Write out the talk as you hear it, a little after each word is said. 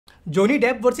Johnny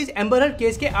Depp versus amber heard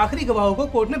case के आखिरी गवाहों को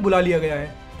कोर्ट में बुला लिया गया है।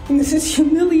 This is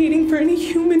humiliating for any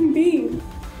human being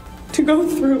to go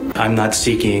through. I'm not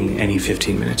seeking any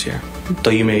 15 minutes here.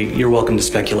 Though you're welcome to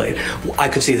speculate. I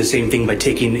could say the same thing by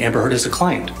taking Amber Heard as a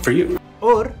client for you.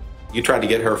 और You tried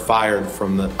to get her fired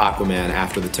from the Aquaman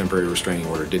after the temporary restraining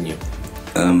order, didn't you?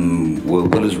 Well,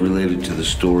 what is related to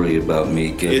the story about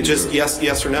me getting Just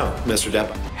yes or no, Mr.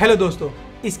 Depp. Hello दोस्तों,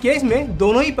 इस case में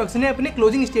दोनों ही पक्ष ने अपने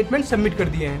closing statement submit कर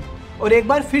दिए हैं और एक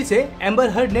बार फिर से एम्बर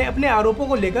हर्ड ने अपने आरोपों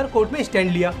को लेकर कोर्ट में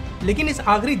स्टैंड लिया। लेकिन इस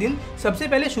आखिरी दिन सबसे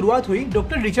पहले शुरुआत हुई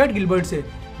डॉक्टर रिचर्ड गिलबर्ट से,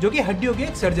 जो कि हड्डियों के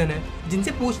एक सर्जन है,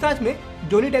 जिनसे पूछताछ में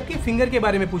जॉनी डेप की फिंगर के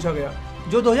बारे में पूछा गया,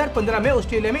 जो 2015 में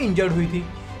ऑस्ट्रेलिया में इंजर्ड हुई थी,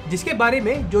 जिसके बारे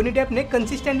में जॉनी डेप ने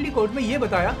कंसिस्टेंटली कोर्ट में ये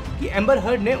बताया कि एम्बर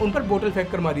हर्ड ने उन पर बोतल फेंक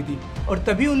कर मारी थी और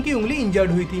तभी उनकी उंगली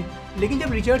इंजर्ड हुई थी। लेकिन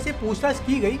जब रिचर्ड से पूछताछ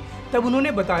की गई तब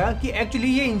उन्होंने बताया कि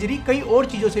एक्चुअली ये इंजरी कई और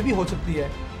चीज़ों से भी हो सकती है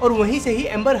और वहीं से ही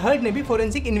एम्बर हर्ड ने भी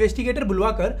फोरेंसिक इन्वेस्टिगेटर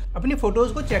बुलवाकर अपनी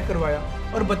फोटोज को चेक करवाया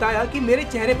और बताया कि मेरे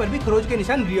चेहरे पर भी खरोच के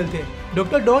निशान रियल थे।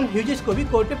 डॉक्टर डॉन ह्यूजेस को भी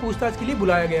कोर्ट में पूछताछ के लिए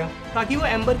बुलाया गया ताकि वो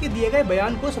एम्बर के दिए गए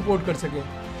बयान को सपोर्ट कर सके।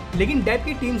 लेकिन डेप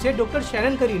की टीम से डॉक्टर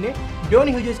शैनन करी ने डॉन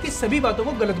ह्यूजेस की सभी बातों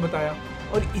को गलत बताया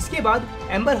और इसके बाद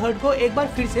एम्बर हर्ड को एक बार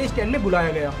फिर से स्टैंड में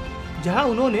बुलाया गया, जहां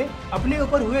उन्होंने अपने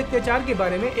ऊपर हुए अत्याचार के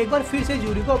बारे में एक बार फिर से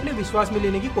जूरी को अपने विश्वास में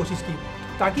लेने की कोशिश की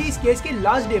ताकि इस केस के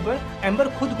लास्ट डे पर एम्बर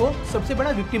खुद को सबसे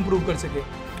बड़ा विक्टिम प्रूव कर सके।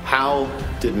 How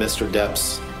did Mr.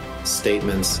 Depp's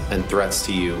statements and threats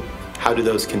to you, how do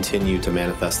those continue to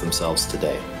manifest themselves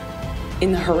today?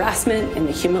 In the harassment and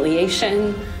the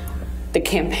humiliation, the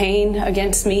campaign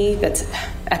against me that's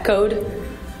echoed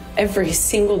every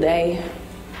single day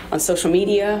on social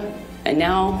media and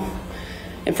now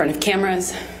in front of cameras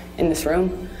in this room.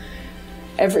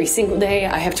 Every single day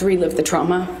I have to relive the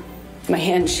trauma. My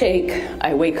hands shake.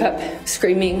 I wake up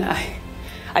screaming. I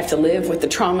have to live with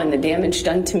the trauma and the damage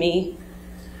done to me.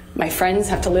 My friends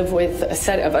have to live with a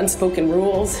set of unspoken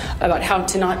rules about how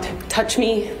to not touch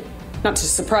me, not to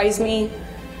surprise me.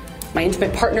 My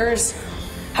intimate partners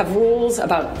have rules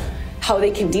about how they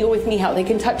can deal with me, how they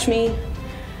can touch me.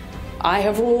 I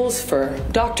have rules for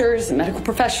doctors and medical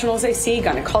professionals I see,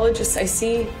 gynecologists I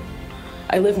see.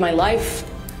 I live my life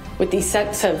with these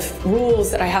sets of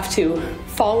rules that I have to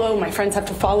follow, my friends have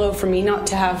to follow for me not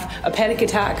to have a panic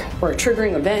attack or a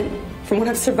triggering event. From what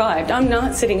I've survived, I'm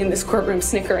not sitting in this courtroom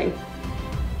snickering.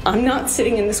 I'm not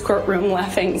sitting in this courtroom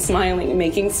laughing, smiling, and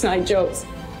making snide jokes.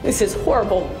 This is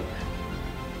horrible.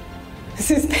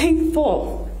 This is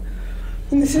painful.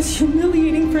 And this is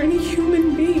humiliating for any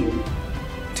human being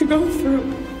to go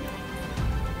through.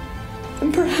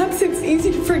 And perhaps it's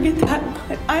easy to forget that,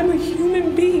 but I'm a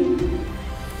human being.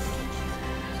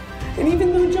 And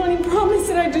even though Johnny promised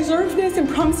that I deserve this and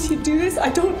promised he'd do this, I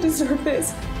don't deserve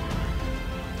this.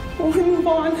 I want to move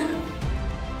on.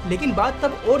 लेकिन बात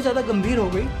तब और ज्यादा गंभीर हो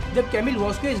गई जब camel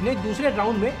वॉस्केज ने दूसरे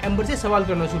राउंड में एम्बर से सवाल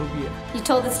करना शुरू किया। You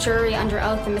told this jury under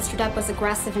oath that Mr. Depp was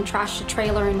aggressive and trashed a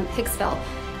trailer in Hicksville.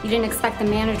 You didn't expect the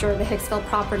manager of the Hicksville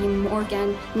property,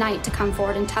 Morgan Knight, to come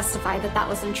forward and testify that that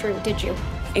wasn't true, did you?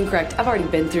 Incorrect. I've already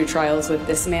been through trials with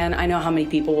this man. I know how many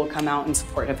people will come out in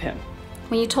support of him.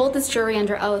 When you told this jury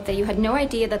under oath that you had no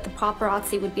idea that the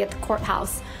paparazzi would be at the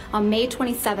courthouse on May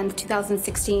 27th,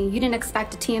 2016, you didn't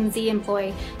expect a TMZ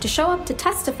employee to show up to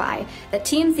testify that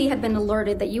TMZ had been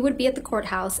alerted that you would be at the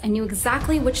courthouse and knew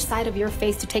exactly which side of your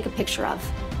face to take a picture of,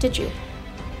 did you?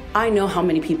 I know how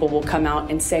many people will come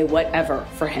out and say whatever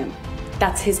for him.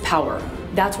 That's his power.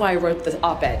 That's why I wrote the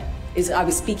op-ed. I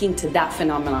was speaking to that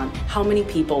phenomenon. How many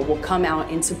people will come out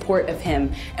in support of him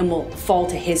and will fall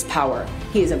to his power?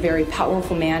 He is a very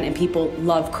powerful man, and people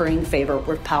love currying favor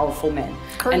with powerful men.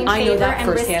 Currying and I know favor that and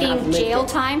firsthand. risking jail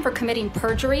time for committing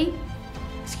perjury?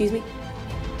 Excuse me?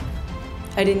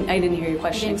 I didn't hear your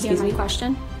question. You didn't hear my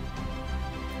question?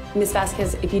 Ms.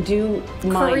 Vasquez, if you do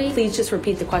mind, please just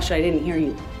repeat the question. I didn't hear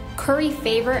you. Curry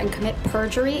favor and commit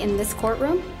perjury in this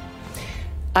courtroom?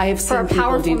 I have seen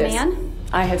people do this. Man?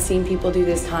 I have seen people do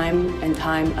this time and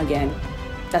time again.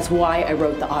 That's why I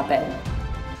wrote the op-ed.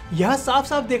 यह साफ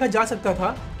साफ देखा जा सकता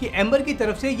था कि amber की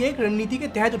तरफ से ये एक रणनीति के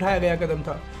तहत उठाया गया कदम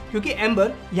था, क्योंकि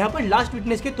एम्बर यहाँ पर लास्ट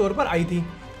विटनेस के तौर पर आई थी।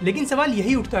 लेकिन सवाल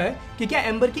यही उठता है कि क्या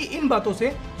एम्बर की इन बातों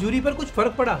से जूरी पर कुछ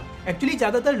फर्क पड़ा? एक्चुअली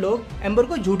ज्यादातर लोग एम्बर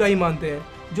को झूठा ही मानते हैं,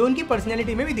 जो उनकी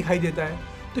पर्सनैलिटी में भी दिखाई देता है।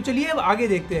 तो चलिए अब आगे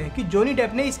देखते हैं कि जॉनी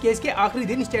डेप ने इस केस के आखिरी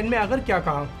दिन स्टैंड में आकर क्या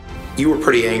कहा। You were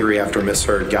pretty angry after Miss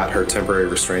Heard got her temporary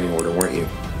restraining order, weren't you?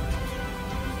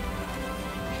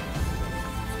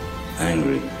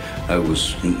 Angry. I was,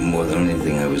 more than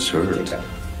anything, I was hurt. Okay.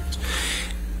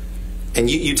 And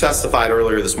you testified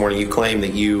earlier this morning. You claimed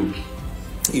that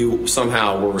you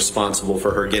somehow were responsible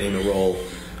for her getting the role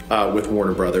with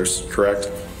Warner Brothers, correct?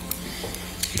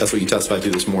 That's what you testified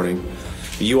to this morning.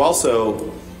 You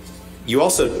also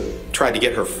tried to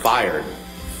get her fired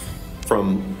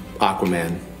from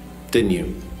Aquaman, didn't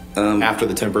you? After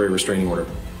the temporary restraining order.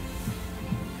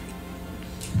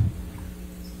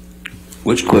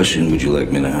 Which question would you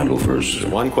like me to handle first, sir?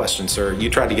 One question, sir. You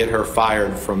tried to get her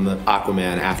fired from the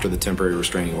Aquaman after the temporary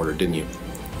restraining order, didn't you?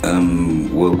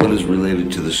 Well, what is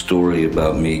related to the story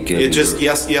about me getting? It just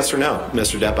her... yes or no,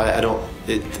 Mr. Depp. I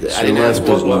didn't life ask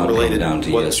does what not related, come down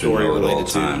to what the yes story or no related at all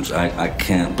to. times. I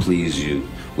can't please you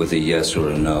with a yes or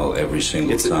a no every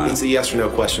single time. It's a yes or no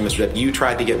question, Mr. Depp. You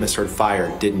tried to get Ms. Heard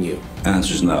fired, didn't you?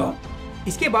 Answer is no.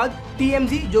 इसके बाद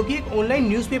TMZ जो कि एक online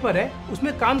newspaper है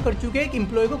उसमें काम कर चुके एक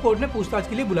एम्प्लॉय को कोर्ट में पूछताछ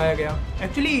के लिए बुलाया गया।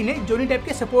 एक्चुअली इन्हें जॉनी डेप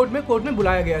के सपोर्ट में कोर्ट में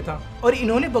बुलाया गया था और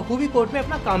इन्होंने बखूबी कोर्ट में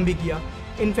अपना काम भी किया।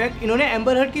 इनफैक्ट इन्होंने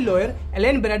एम्बर हर्ड की लॉयर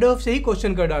एलेन ब्रैडोहोफ से ही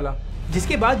क्वेश्चन कर डाला,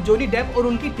 जिसके बाद जॉनी डेप और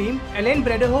उनकी टीम एलेन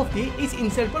ब्रैडोहोफ की इस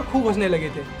इंसल्ट पर खूब हंसने लगे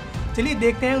थे। चलिए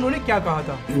देखते हैं उन्होंने क्या कहा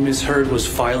था। Ms. Heard was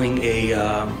filing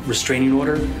a restraining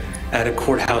order at a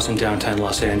courthouse in downtown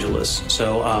Los Angeles,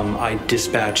 so I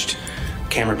dispatched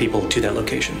camera people to that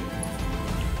location.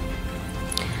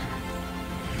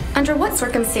 Under what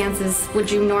circumstances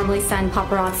would you normally send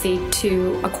paparazzi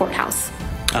to a courthouse?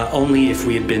 Only if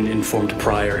we had been informed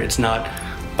prior. It's not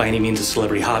by any means a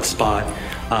celebrity hotspot.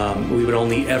 We would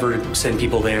only ever send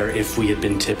people there if we had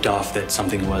been tipped off that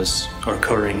something was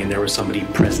occurring and there was somebody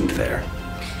present there.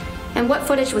 And what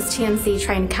footage was TMZ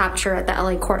trying to capture at the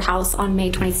LA courthouse on May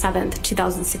 27th,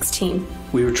 2016?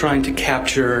 We were trying to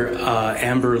capture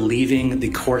Amber leaving the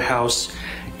courthouse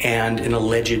and an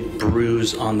alleged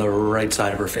bruise on the right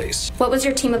side of her face. What was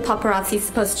your team of paparazzi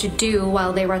supposed to do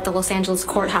while they were at the Los Angeles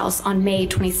courthouse on May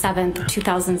 27th,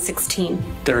 2016?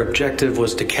 Their objective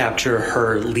was to capture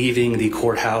her leaving the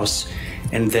courthouse,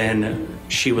 and then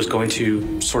she was going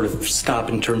to sort of stop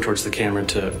and turn towards the camera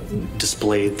to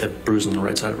display the bruise on the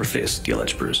right side of her face, the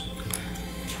alleged bruise.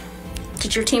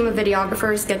 Did your team of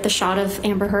videographers get the shot of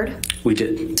Amber Heard? We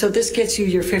did. So this gets you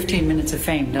your 15 minutes of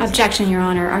fame, doesn't Objection, Your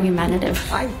Honor. Argumentative.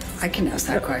 it? I can ask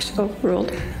that question. Oh,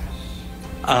 ruled.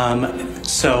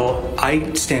 So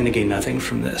I stand to gain nothing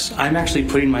from this. I'm actually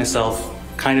putting myself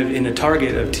kind of in a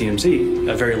target of TMZ,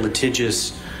 a very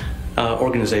litigious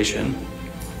organization,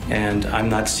 and I'm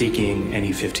not seeking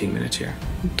any 15 minutes here.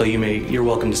 Though you're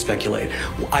welcome to speculate.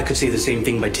 I could say the same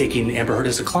thing by taking Amber Heard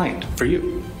as a client for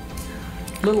you.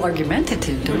 A little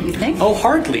argumentative, don't you think? Oh,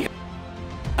 hardly.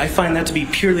 I find that to be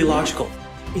purely logical.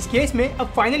 इस case में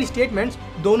अब final statements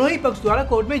दोनों ही पक्ष द्वारा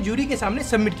court में jury के सामने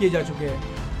submit किए जा चुके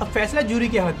हैं। अब फैसला जूरी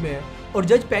के हाथ में है और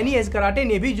जज पेनी एस्काराटे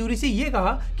ने भी जूरी से ये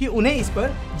कहा कि उन्हें इस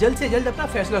पर जल्द से जल्द अपना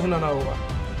फैसला सुनाना होगा।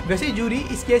 वैसे जूरी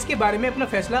इस केस के बारे में अपना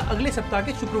फैसला अगले सप्ताह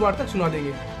के शुक्रवार तक सुना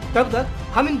देंगे। तब तक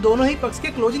हम इन दोनों ही पक्ष के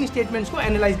क्लोजिंग स्टेटमेंट्स को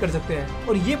एनालाइज कर सकते हैं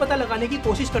और ये पता लगाने की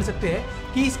कोशिश कर सकते हैं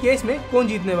कि इस केस में कौन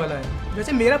जीतने वाला है।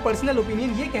 वैसे मेरा पर्सनल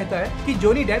ओपिनियन ये कहता है कि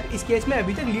जॉनी डेप इस केस में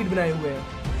अभी तक लीड बनाए हुए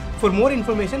हैं। For more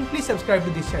information please subscribe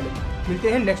to this channel. मिलते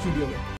हैं नेक्स्ट वीडियो में।